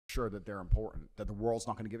sure that they're important, that the world's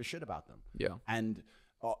not going to give a shit about them. Yeah. And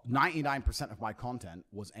 99% of my content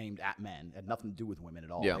was aimed at men. It had nothing to do with women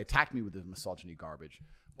at all. Yeah. They attacked me with the misogyny garbage.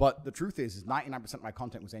 But the truth is 99% of my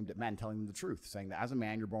content was aimed at men, telling them the truth, saying that as a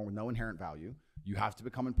man, you're born with no inherent value. You have to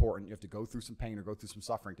become important. You have to go through some pain or go through some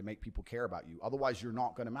suffering to make people care about you. Otherwise, you're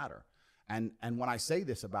not going to matter. And when I say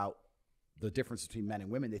this about the difference between men and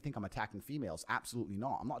women, they think I'm attacking females. Absolutely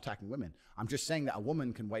not. I'm not attacking women. I'm just saying that a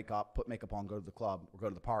woman can wake up, put makeup on, go to the club or go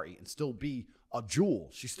to the party and still be a jewel.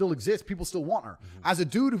 She still exists. People still want her. Mm-hmm. As a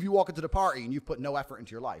dude, if you walk into the party and you've put no effort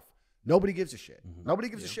into your life, nobody gives a shit. Mm-hmm. Nobody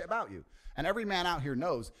gives a shit about you. And every man out here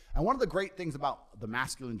knows. And one of the great things about the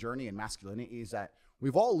masculine journey and masculinity is that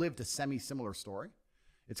we've all lived a semi-similar story.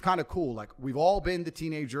 It's kind of cool. Like, we've all been the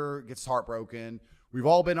teenager, gets heartbroken. We've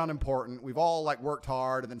all been unimportant. We've all like worked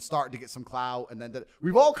hard and then started to get some clout. And then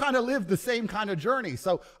we've all kind of lived the same kind of journey.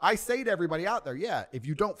 So I say to everybody out there, yeah, if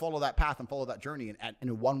you don't follow that path and follow that journey and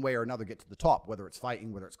in one way or another get to the top, whether it's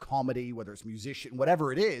fighting, whether it's comedy, whether it's musician,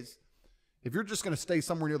 whatever it is, if you're just going to stay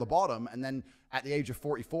somewhere near the bottom and then at the age of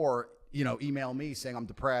 44, email me saying I'm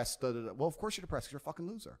depressed. Well, of course you're depressed because you're a fucking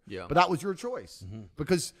loser. Yeah. But that was your choice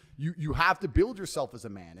because you have to build yourself as a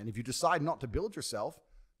man. And if you decide not to build yourself,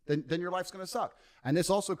 then your life's going to suck. And this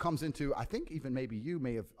also comes into, I think even maybe you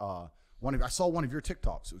may have, I saw one of your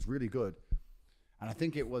TikToks. It was really good. And I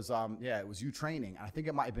think it was, it was you training. And I think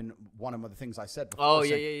it might have been one of the things I said before. Oh,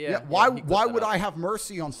 saying, yeah. Why would I have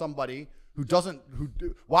mercy on somebody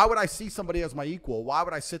why would I see somebody as my equal? Why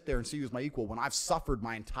would I sit there and see you as my equal when I've suffered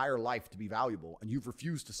my entire life to be valuable and you've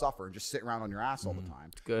refused to suffer and just sit around on your ass all the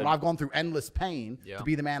time? Good. When I've gone through endless pain to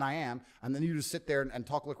be the man I am, and then you just sit there and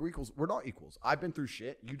talk like we're equals. We're not equals. I've been through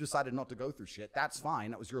shit. You decided not to go through shit. That's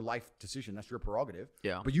fine. That was your life decision. That's your prerogative.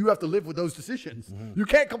 Yeah. But you have to live with those decisions. You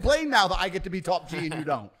can't complain now that I get to be top G and you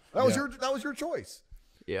don't. That was your choice.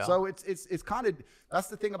 Yeah. So it's kind of, that's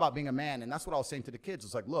the thing about being a man. And that's what I was saying to the kids.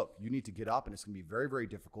 It's like, look, you need to get up and it's going to be very, very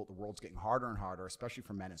difficult. The world's getting harder and harder, especially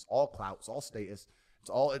for men. It's all clout. It's all status.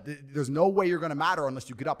 There's no way you're going to matter unless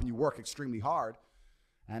you get up and you work extremely hard.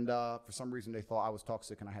 And for some reason they thought I was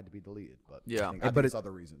toxic and I had to be deleted. But I think it's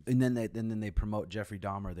other reasons. And then they promote Jeffrey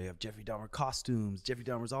Dahmer. They have Jeffrey Dahmer costumes. Jeffrey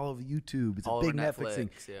Dahmer's all over YouTube. It's all a big over Netflix thing.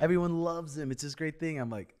 Yeah. Everyone loves him. It's this great thing.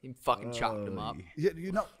 I'm like, he fucking chopped him up.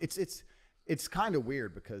 It's kind of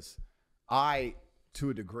weird because I, to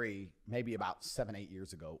a degree, maybe about 7-8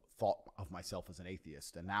 years ago, thought of myself as an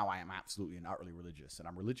atheist. And now I am absolutely and utterly religious. And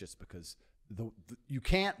I'm religious because you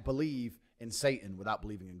can't believe in Satan without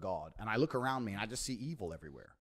believing in God. And I look around me and I just see evil everywhere.